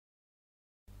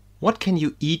What can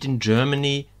you eat in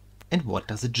Germany and what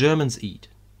does the Germans eat?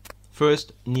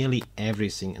 First, nearly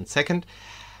everything, and second,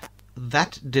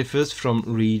 that differs from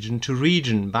region to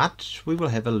region, but we will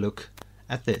have a look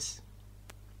at this.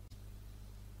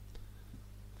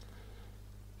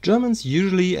 Germans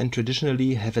usually and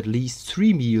traditionally have at least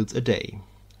 3 meals a day.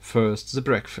 First, the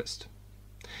breakfast.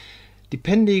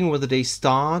 Depending when the day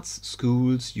starts,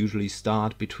 schools usually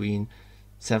start between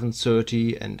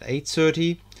 7:30 and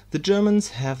 8:30. The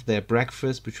Germans have their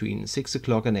breakfast between 6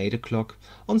 o'clock and 8 o'clock,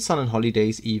 on sun and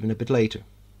holidays even a bit later.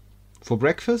 For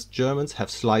breakfast, Germans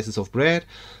have slices of bread,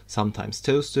 sometimes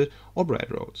toasted, or bread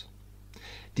rolls.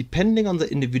 Depending on the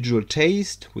individual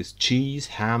taste, with cheese,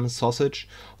 ham, sausage,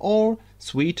 or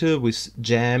sweeter with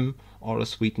jam or a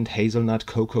sweetened hazelnut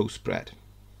cocoa spread.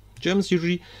 Germans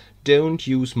usually don't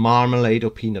use marmalade or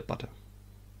peanut butter.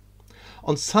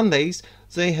 On Sundays,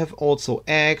 they have also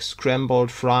eggs,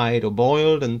 scrambled, fried, or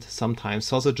boiled, and sometimes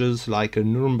sausages like a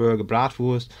Nuremberger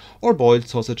Bratwurst, or boiled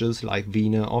sausages like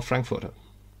Wiener or Frankfurter.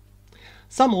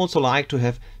 Some also like to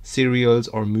have cereals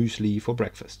or muesli for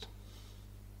breakfast.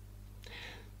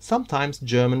 Sometimes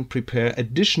Germans prepare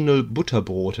additional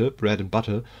Butterbrote, bread and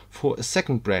butter, for a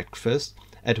second breakfast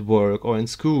at work or in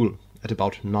school at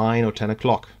about 9 or 10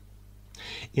 o'clock.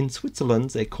 In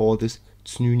Switzerland they call this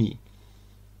Znüni.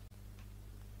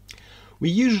 We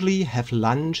usually have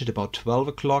lunch at about 12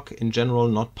 o'clock, in general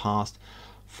not past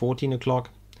 14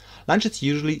 o'clock. Lunch is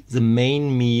usually the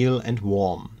main meal and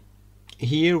warm.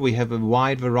 Here we have a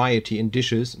wide variety in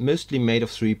dishes, mostly made of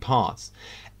 3 parts.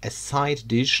 A side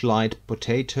dish like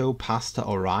potato, pasta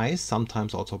or rice,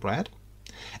 sometimes also bread.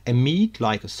 A meat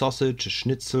like a sausage, a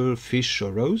schnitzel, fish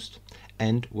or roast,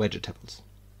 and vegetables.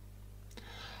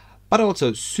 But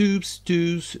also soups,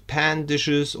 stews, pan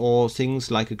dishes or things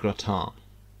like a gratin.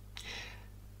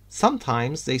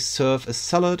 Sometimes they serve a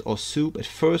salad or soup at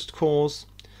first course,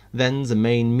 then the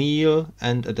main meal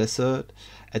and a dessert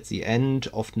at the end,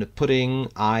 often a pudding,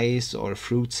 ice or a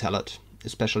fruit salad,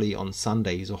 especially on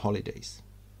Sundays or holidays.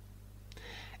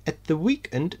 At the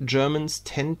weekend, Germans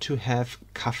tend to have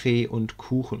Kaffee und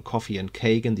Kuchen, coffee and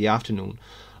cake in the afternoon,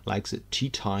 like the tea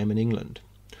time in England,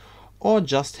 or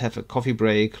just have a coffee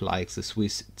break like the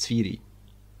Swiss Zwiebel.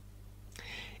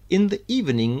 In the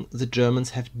evening, the Germans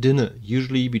have dinner,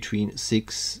 usually between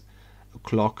 6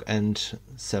 o'clock and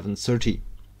 7:30.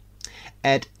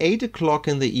 At 8 o'clock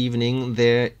in the evening,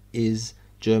 there is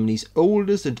Germany's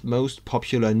oldest and most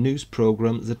popular news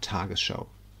program, the Tagesschau.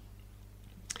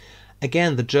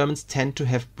 Again, the Germans tend to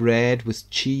have bread with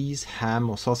cheese, ham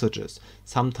or sausages,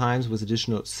 sometimes with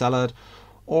additional salad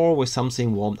or with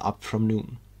something warmed up from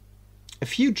noon. A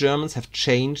few Germans have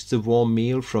changed the warm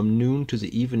meal from noon to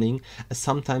the evening, as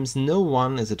sometimes no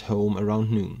one is at home around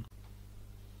noon.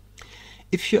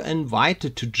 If you're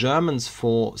invited to Germans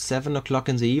for 7 o'clock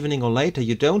in the evening or later,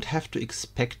 you don't have to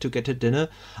expect to get a dinner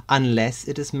unless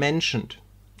it is mentioned.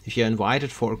 If you're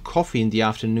invited for a coffee in the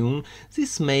afternoon,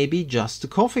 this may be just a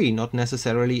coffee, not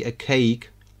necessarily a cake,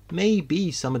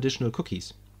 maybe some additional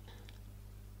cookies.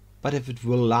 But if it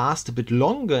will last a bit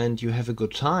longer and you have a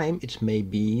good time, it may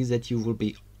be that you will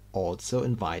be also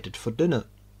invited for dinner.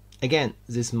 Again,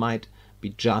 this might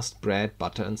be just bread,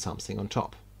 butter and something on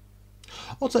top.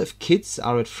 Also, if kids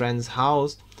are at friends'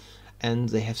 house and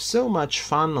they have so much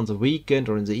fun on the weekend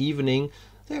or in the evening,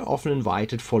 they are often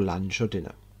invited for lunch or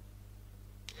dinner.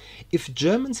 If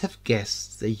Germans have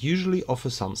guests, they usually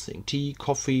offer something, tea,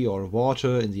 coffee or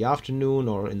water in the afternoon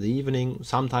or in the evening,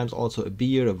 sometimes also a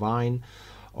beer, a wine,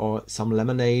 or some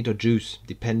lemonade or juice,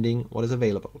 depending what is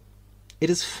available. It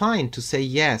is fine to say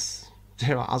yes.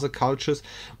 There are other cultures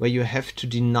where you have to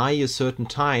deny you certain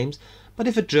times, but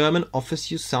if a German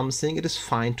offers you something, it is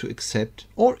fine to accept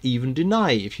or even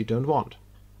deny if you don't want.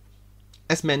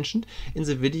 As mentioned in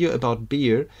the video about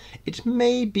beer, it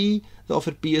may be the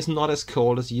offered beer is not as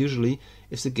cold as usually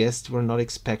if the guests were not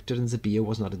expected and the beer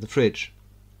was not in the fridge.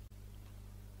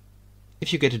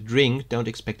 If you get a drink, don't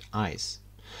expect ice.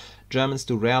 Germans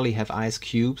do rarely have ice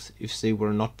cubes if they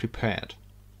were not prepared.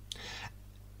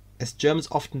 As Germans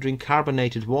often drink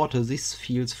carbonated water, this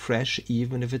feels fresh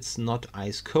even if it's not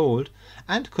ice cold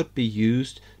and could be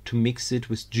used to mix it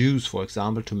with juice, for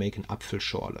example, to make an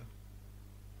Apfelschorle.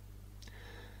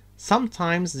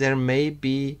 Sometimes there may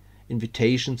be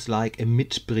invitations like a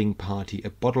Mitbring party, a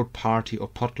bottle party or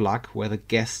potluck where the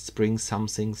guests bring some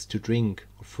things to drink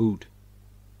or food.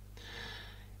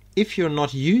 If you're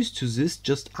not used to this,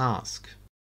 just ask.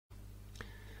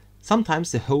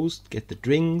 Sometimes the host gets the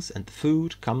drinks and the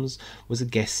food comes with the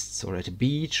guests, or at a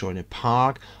beach or in a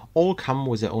park, all come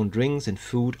with their own drinks and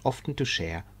food, often to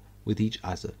share with each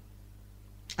other.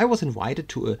 I was invited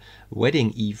to a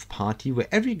wedding eve party where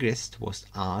every guest was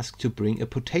asked to bring a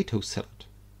potato salad.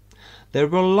 There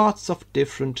were lots of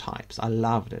different types. I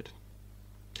loved it.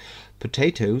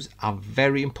 Potatoes are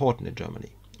very important in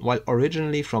Germany. While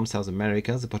originally from South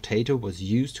America, the potato was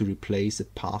used to replace the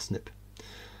parsnip,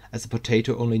 as the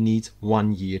potato only needs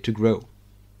 1 year to grow.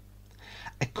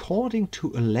 According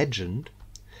to a legend,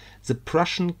 the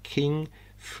Prussian King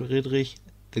Friedrich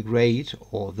the Great,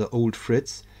 or the Old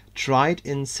Fritz, tried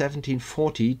in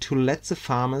 1740 to let the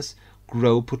farmers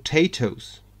grow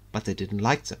potatoes, but they didn't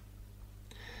like them.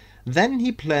 Then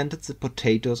he planted the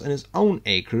potatoes on his own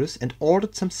acres and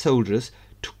ordered some soldiers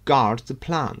to guard the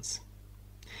plants.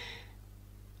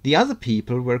 The other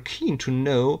people were keen to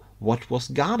know what was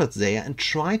guarded there and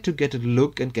tried to get a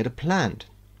look and get a plant.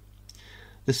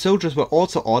 The soldiers were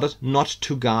also ordered not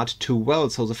to guard too well,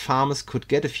 so the farmers could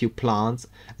get a few plants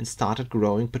and started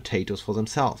growing potatoes for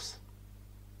themselves.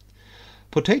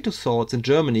 Potato sorts in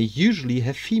Germany usually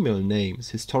have female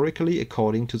names, historically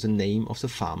according to the name of the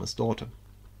farmer's daughter.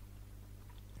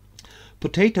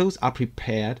 Potatoes are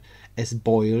prepared as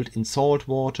boiled in salt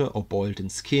water or boiled in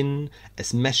skin,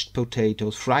 as mashed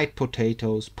potatoes, fried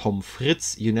potatoes, pommes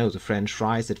frites, you know, the French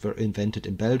fries that were invented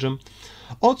in Belgium.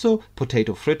 Also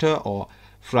potato fritter or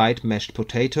fried mashed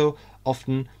potato,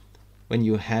 often when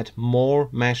you had more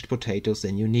mashed potatoes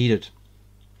than you needed.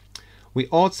 We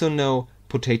also know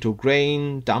potato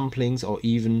grain, dumplings, or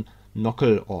even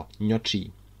gnocchi or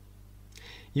gnocchi.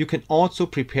 You can also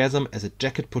prepare them as a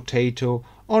jacket potato,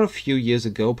 or a few years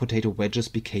ago potato wedges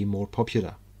became more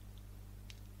popular.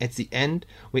 At the end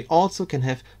we also can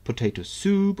have potato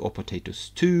soup or potato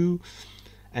stew,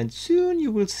 and soon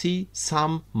you will see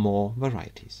some more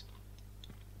varieties.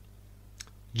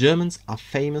 Germans are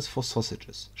famous for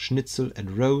sausages, Schnitzel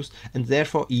and roast, and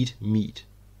therefore eat meat,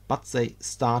 but they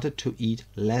started to eat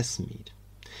less meat.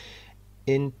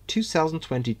 In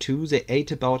 2022 they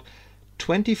ate about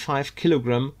 25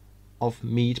 kilograms of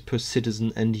meat per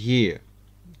citizen and year.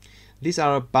 These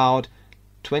are about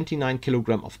 29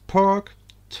 kilograms of pork,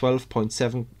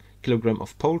 12.7 kilograms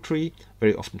of poultry,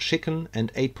 very often chicken,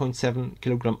 and 8.7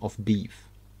 kilograms of beef.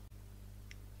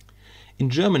 In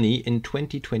Germany in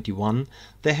 2021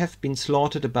 there have been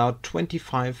slaughtered about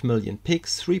 25 million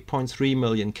pigs, 3.3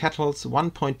 million cattle,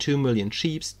 1.2 million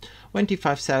sheep,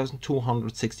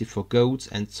 25,264 goats,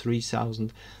 and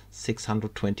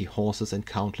 3,620 horses and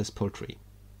countless poultry.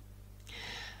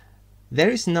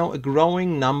 There is now a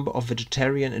growing number of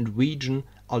vegetarian and vegan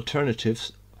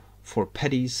alternatives for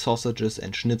patties, sausages,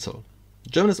 and Schnitzel.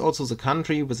 Germany is also the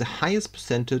country with the highest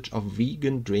percentage of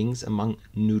vegan drinks among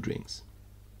new drinks.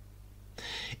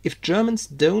 If Germans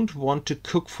don't want to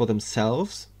cook for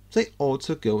themselves, they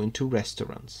also go into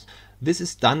restaurants. This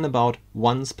is done about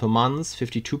once per month,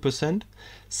 52%,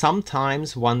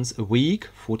 sometimes once a week,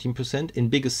 14%, in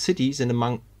bigger cities and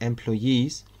among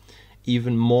employees,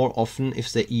 even more often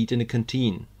if they eat in a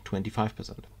canteen,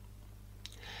 25%.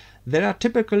 There are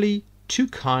typically two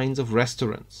kinds of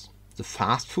restaurants, the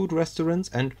fast food restaurants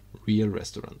and real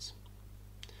restaurants.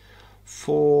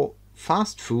 For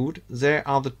fast food, there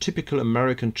are the typical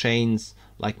American chains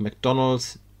like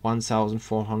McDonald's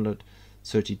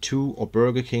 1432 or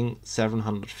Burger King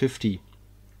 750.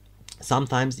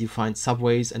 Sometimes you find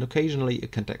Subways and occasionally a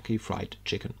Kentucky Fried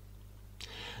Chicken.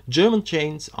 German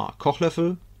chains are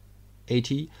Kochlöffel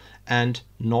 80 and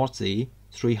Nordsee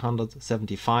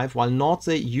 375, while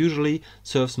Nordsee usually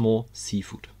serves more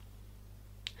seafood.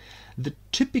 The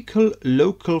typical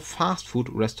local fast food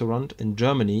restaurant in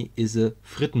Germany is a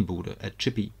Frittenbude, a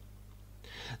chippy.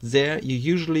 There you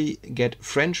usually get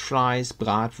French fries,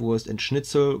 bratwurst and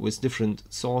Schnitzel with different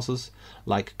sauces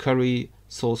like curry,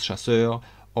 sauce chasseur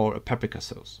or a paprika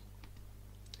sauce.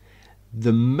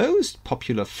 The most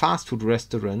popular fast food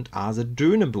restaurant are the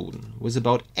Dönerbuden, with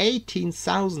about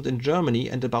 18,000 in Germany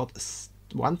and about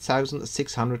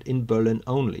 1,600 in Berlin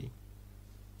only.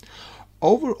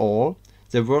 Overall,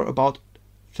 there were about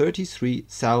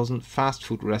 33,000 fast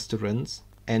food restaurants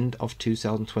end of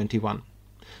 2021.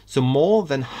 So more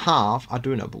than half are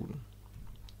Dönerbuden.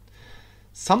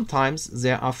 Sometimes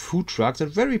there are food trucks and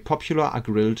very popular are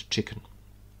grilled chicken.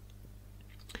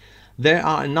 There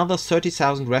are another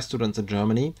 30,000 restaurants in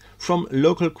Germany, from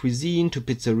local cuisine to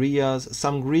pizzerias,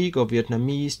 some Greek or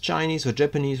Vietnamese, Chinese or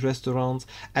Japanese restaurants,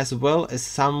 as well as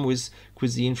some with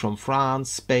cuisine from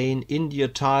France, Spain, India,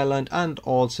 Thailand, and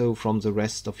also from the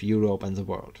rest of Europe and the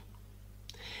world.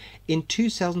 In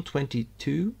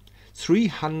 2022,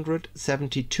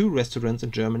 372 restaurants in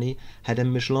Germany had a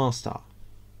Michelin star.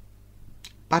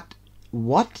 But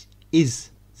what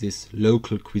is this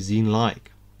local cuisine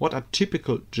like? What are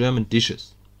typical German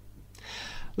dishes?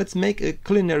 let's make a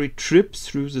culinary trip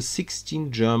through the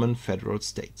 16 German federal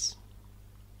states.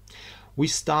 We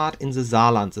start in the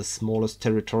Saarland, the smallest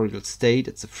territorial state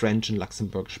at the French and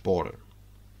Luxembourgish border.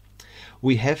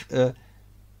 We have a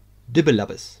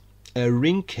Dibbelabbes, a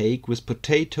ring cake with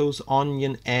potatoes,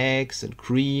 onion, eggs and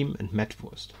cream and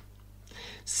mettwurst.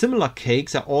 Similar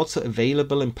cakes are also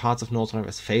available in parts of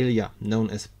Northrhine-Westphalia, known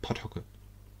as Potthocke.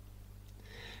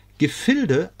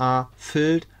 Gefilde are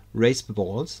filled raised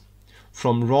balls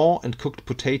from raw and cooked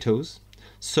potatoes,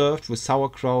 served with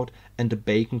sauerkraut and a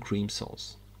bacon cream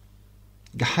sauce.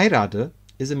 Geheirade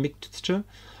is a mixture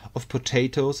of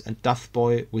potatoes and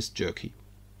duff-boy with jerky.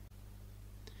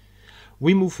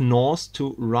 We move north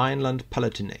to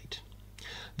Rhineland-Palatinate.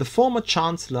 The former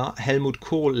Chancellor Helmut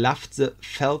Kohl loved the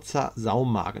Pfälzer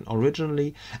Saumagen,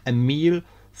 originally a meal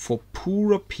for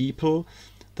poorer people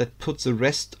that put the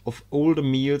rest of older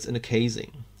meals in a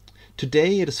casing.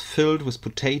 Today it is filled with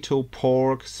potato,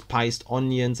 pork, spiced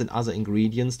onions and other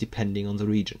ingredients depending on the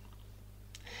region.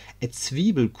 A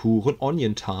Zwiebelkuchen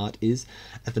onion tart is,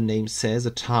 as the name says,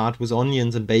 a tart with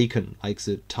onions and bacon, like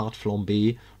the tarte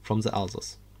flambée from the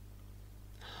Alsace.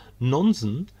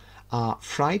 Nonsen are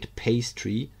fried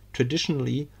pastry,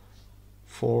 traditionally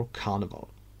for carnival.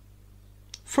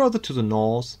 Further to the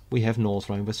north we have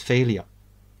Northrhine-Westphalia.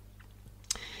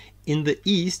 In the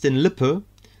east, in Lippe,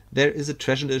 there is a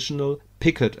traditional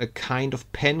picket, a kind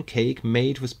of pancake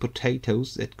made with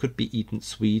potatoes that could be eaten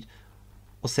sweet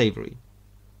or savory.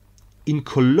 In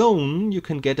Cologne you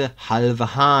can get a halve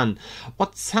Hahn.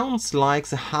 What sounds like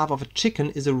the half of a chicken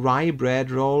is a rye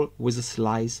bread roll with a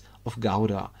slice of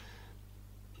Gouda.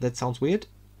 That sounds weird?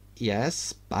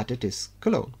 Yes, but it is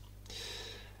Cologne.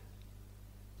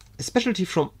 A specialty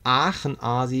from Aachen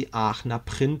are the Aachener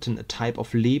Printen, a type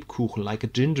of Lebkuchen like a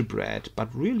gingerbread,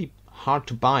 but really hard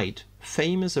to bite,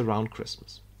 famous around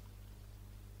Christmas.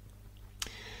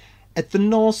 At the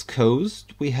north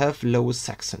coast we have Lower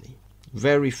Saxony.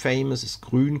 Very famous is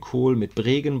Grünkohl mit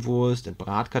Bregenwurst and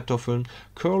Bratkartoffeln,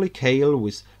 curly kale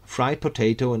with fried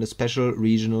potato and a special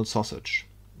regional sausage.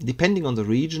 Depending on the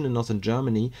region in northern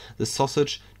Germany, the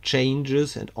sausage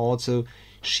changes and also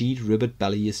sheet ribbed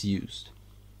belly is used.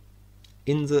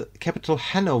 In the capital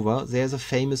Hanover there is a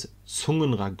famous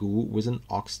Zungenragout with an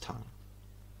ox tongue.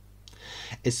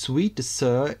 A sweet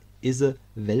dessert is a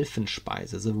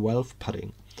Welfenspeise, the Welf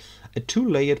pudding, a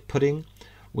two-layered pudding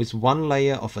with one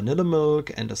layer of vanilla milk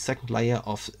and a second layer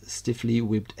of stiffly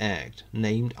whipped egg,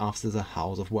 named after the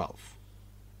House of Welf.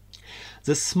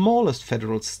 The smallest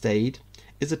federal state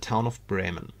is the town of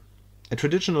Bremen. A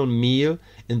traditional meal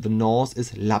in the north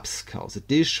is Lapskaus, a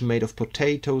dish made of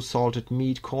potatoes, salted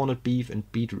meat, corned beef and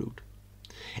beetroot.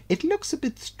 It looks a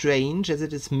bit strange as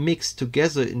it is mixed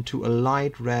together into a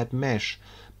light red mash,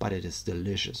 but it is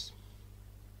delicious.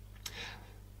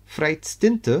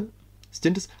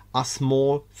 Stintes are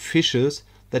small fishes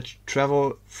that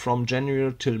travel from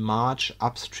January till March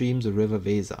upstream the river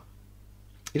Weser.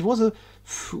 It was a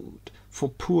food for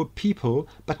poor people,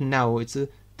 but now it's a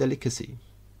delicacy.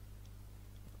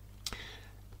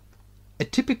 A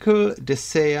typical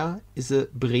dessert is a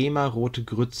Bremer rote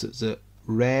Grütze, the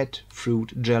red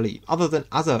fruit jelly. Other than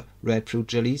other red fruit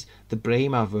jellies, the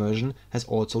Bremer version has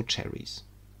also cherries.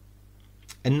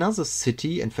 Another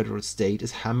city and federal state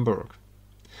is Hamburg.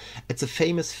 At the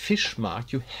famous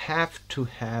Fischmarkt you have to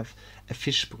have a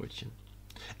Fischbrötchen,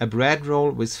 a bread roll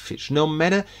with fish. No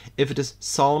matter if it is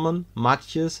salmon,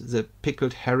 matjes, the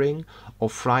pickled herring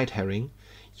or fried herring,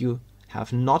 you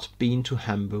have not been to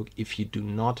Hamburg if you do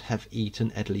not have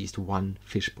eaten at least one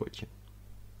Fischbrötchen.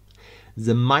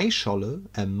 The Maischolle,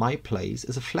 a Maiplace,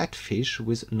 is a flat fish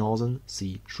with northern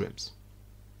sea shrimps.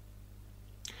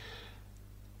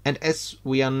 And as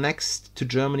we are next to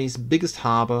Germany's biggest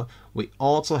harbor, we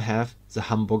also have the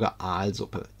Hamburger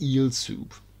Aalsuppe, eel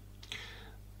soup.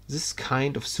 This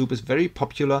kind of soup is very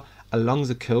popular along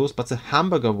the coast, but the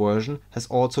hamburger version has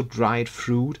also dried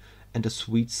fruit and a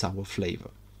sweet sour flavor.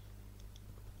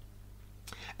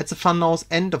 At the far north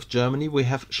end of Germany we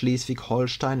have Schleswig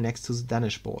Holstein next to the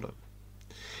Danish border.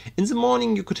 In the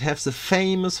morning you could have the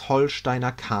famous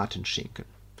Holsteiner Kartenschinken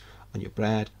on your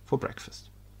bread for breakfast.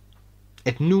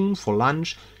 At noon for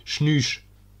lunch, Schnüsch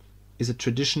is a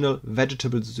traditional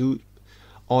vegetable soup,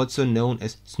 also known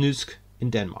as snusk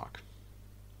in Denmark.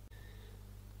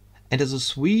 And as a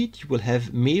sweet you will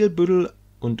have Mehlbüttel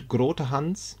und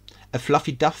Grotehans, a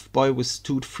fluffy duff boy with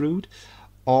stewed fruit,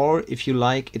 or if you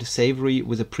like it savory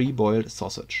with a pre-boiled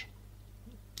sausage.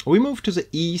 We move to the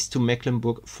east to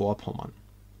Mecklenburg-Vorpommern.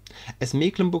 As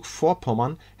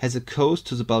Mecklenburg-Vorpommern has a coast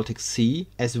to the Baltic Sea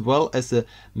as well as the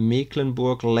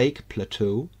Mecklenburg Lake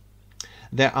Plateau,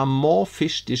 there are more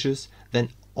fish dishes than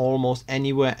almost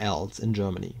anywhere else in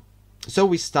Germany. So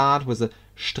we start with a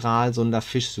Stralsunder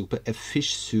Fischsuppe, a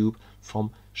fish soup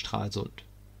from Stralsund.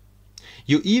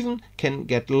 You even can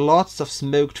get lots of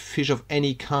smoked fish of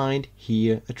any kind,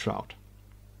 here a trout.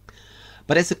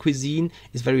 But as the cuisine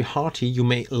is very hearty, you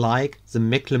may like the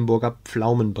Mecklenburger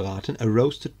Pflaumenbraten, a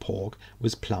roasted pork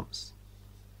with plums.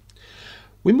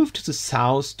 We move to the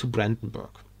south to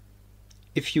Brandenburg.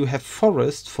 If you have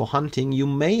forest for hunting, you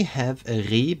may have a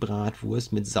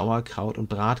Rehbratwurst mit Sauerkraut und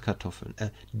Bratkartoffeln,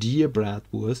 a deer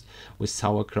bratwurst with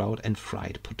sauerkraut and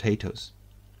fried potatoes.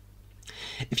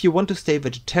 If you want to stay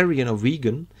vegetarian or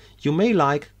vegan, you may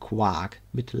like Quark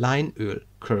mit Leinöl,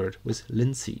 curd with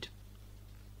linseed.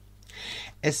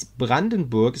 As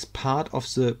Brandenburg is part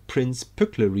of the Prinz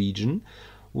Pückler region,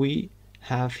 we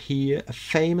have here a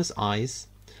famous ice,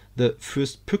 the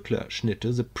Fürst Pückler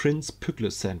Schnitzel, the Prinz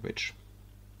Pückler sandwich.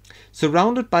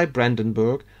 Surrounded by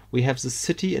Brandenburg, we have the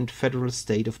city and federal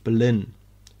state of Berlin.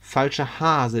 Falscher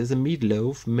Hase is a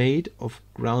meatloaf made of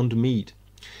ground meat.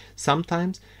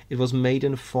 Sometimes it was made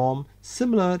in a form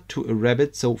similar to a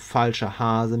rabbit, so Falscher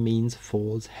Hase means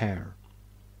false hare.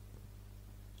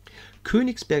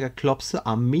 Königsberger Klopse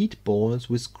are meatballs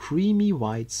with creamy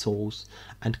white sauce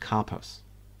and capers.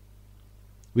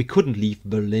 We couldn't leave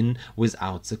Berlin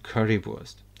without the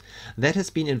currywurst. That has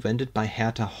been invented by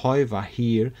Hertha Heuwer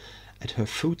here at her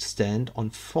food stand on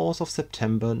 4th of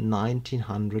September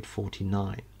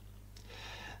 1949.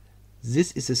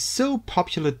 This is a so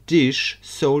popular dish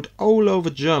sold all over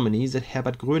Germany that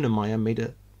Herbert Grönemeyer made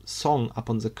a song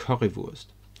upon the currywurst.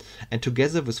 And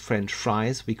together with French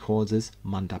fries we call this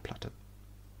Mandelplatte.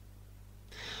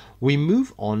 We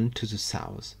move on to the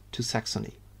south, to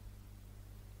Saxony.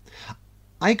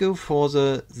 I go for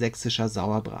the Sächsischer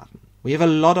Sauerbraten. We have a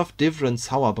lot of different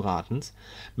Sauerbratens,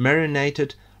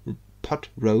 marinated pot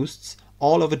roasts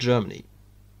all over Germany.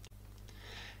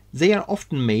 They are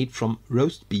often made from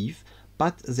roast beef,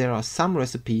 but there are some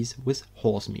recipes with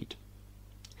horse meat.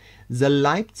 The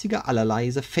Leipziger Allerlei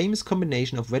is a famous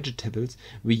combination of vegetables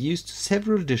we use to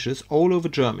several dishes all over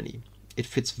Germany. It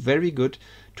fits very good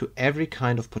to every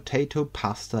kind of potato,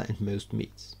 pasta and most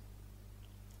meats.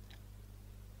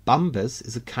 Bambes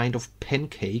is a kind of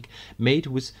pancake made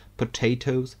with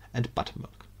potatoes and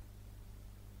buttermilk.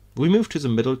 We move to the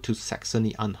middle to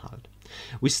Saxony-Anhalt.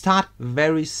 We start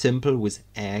very simple with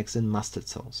eggs and mustard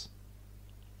sauce.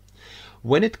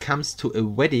 When it comes to a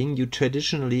wedding, you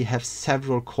traditionally have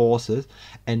several courses,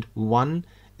 and one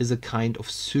is a kind of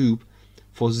soup.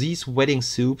 For these wedding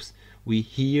soups, we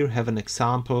here have an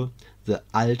example, the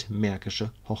Altmärkische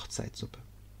Hochzeitssuppe.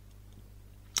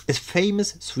 A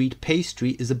famous sweet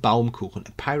pastry is a Baumkuchen,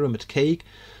 a pyramid cake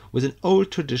with an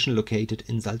old tradition located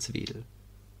in Salzwedel.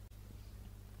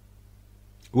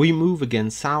 We move again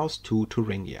south to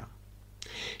Thuringia.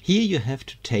 Here you have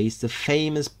to taste the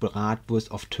famous bratwurst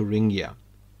of Thuringia,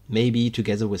 maybe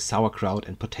together with sauerkraut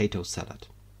and potato salad.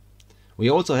 We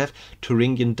also have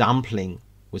Thuringian dumpling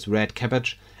with red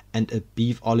cabbage and a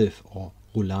beef olive or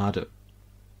roulade.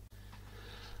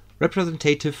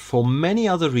 Representative for many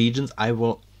other regions, I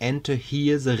will enter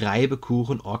here the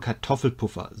Reibekuchen or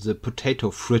Kartoffelpuffer, the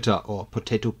potato fritter or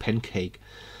potato pancake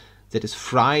that is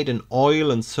fried in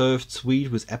oil and served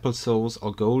sweet with applesauce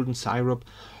or golden syrup,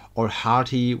 or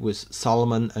hearty with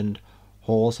salmon and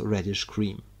horseradish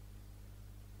cream.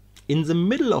 In the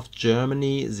middle of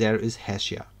Germany there is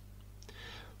Hesse.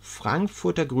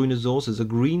 Frankfurter grüne Soße, the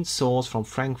green sauce from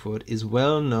Frankfurt, is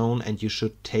well known and you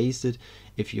should taste it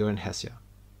if you're in Hesse.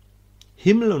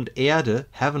 Himmel und Erde,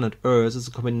 heaven and earth, is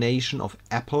a combination of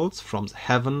apples from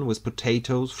heaven with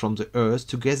potatoes from the earth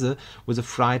together with a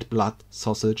fried blood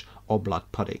sausage or blood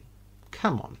pudding.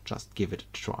 Come on, just give it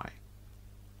a try.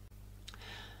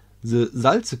 The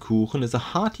Salzekuchen is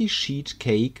a hearty sheet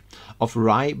cake of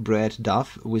rye bread dough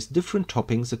with different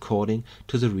toppings according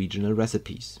to the regional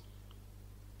recipes.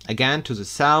 Again to the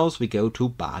south we go to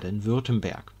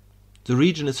Baden-Württemberg. The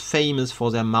region is famous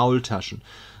for their Maultaschen.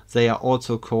 They are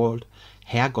also called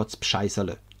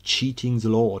Herrgottspscheißerle, cheating the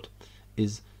Lord,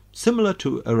 is similar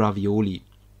to a ravioli.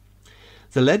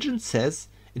 The legend says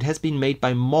it has been made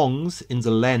by monks in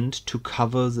the land to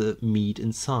cover the meat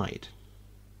inside.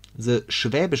 The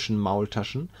Schwäbischen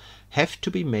Maultaschen have to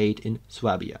be made in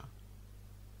Swabia.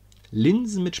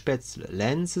 Linsen mit Spätzle,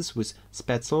 lenses with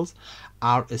spätzles,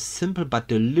 are a simple but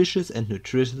delicious and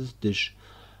nutritious dish,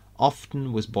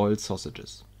 often with boiled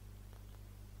sausages.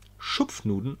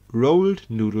 Schupfnudeln, rolled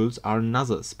noodles, are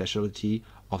another specialty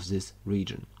of this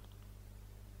region.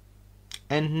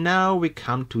 And now we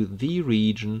come to the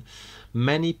region.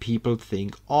 Many people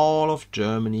think all of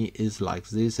Germany is like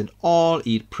this and all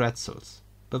eat pretzels.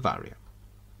 Bavaria.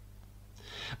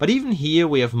 But even here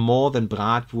we have more than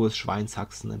Bratwurst,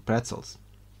 Schweinshaxen and pretzels.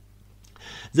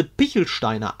 The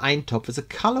Pichelsteiner Eintopf is a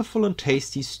colorful and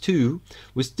tasty stew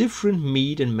with different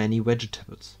meat and many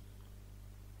vegetables.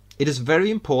 It is very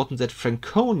important that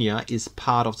Franconia is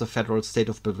part of the federal state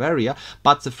of Bavaria,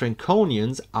 but the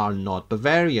Franconians are not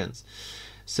Bavarians.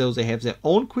 So they have their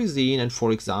own cuisine and,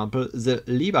 for example, the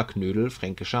Leberknödel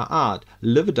Fränkischer Art,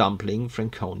 liver dumpling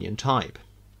Franconian type.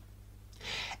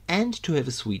 And to have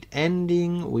a sweet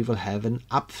ending, we will have an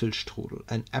Apfelstrudel,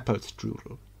 an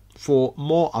Apfelstrudel. For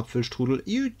more Apfelstrudel,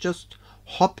 you just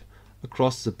hop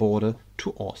across the border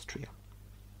to Austria.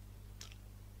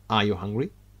 Are you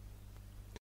hungry?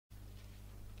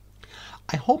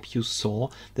 I hope you saw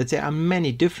that there are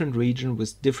many different regions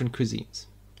with different cuisines.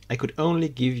 I could only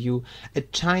give you a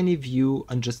tiny view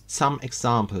on just some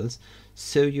examples,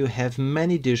 so you have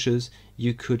many dishes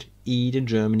you could eat in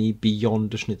Germany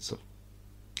beyond the Schnitzel.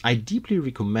 I deeply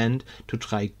recommend to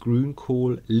try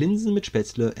Grünkohl, Linsen mit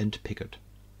Spätzle and Pickett.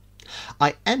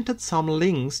 I entered some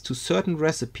links to certain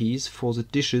recipes for the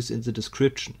dishes in the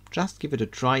description. Just give it a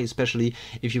try, especially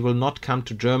if you will not come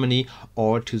to Germany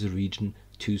or to the region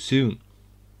too soon.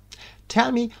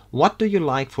 Tell me, what do you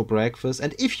like for breakfast,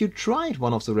 and if you tried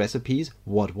one of the recipes,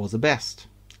 what was the best?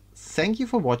 Thank you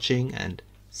for watching and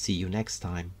see you next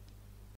time.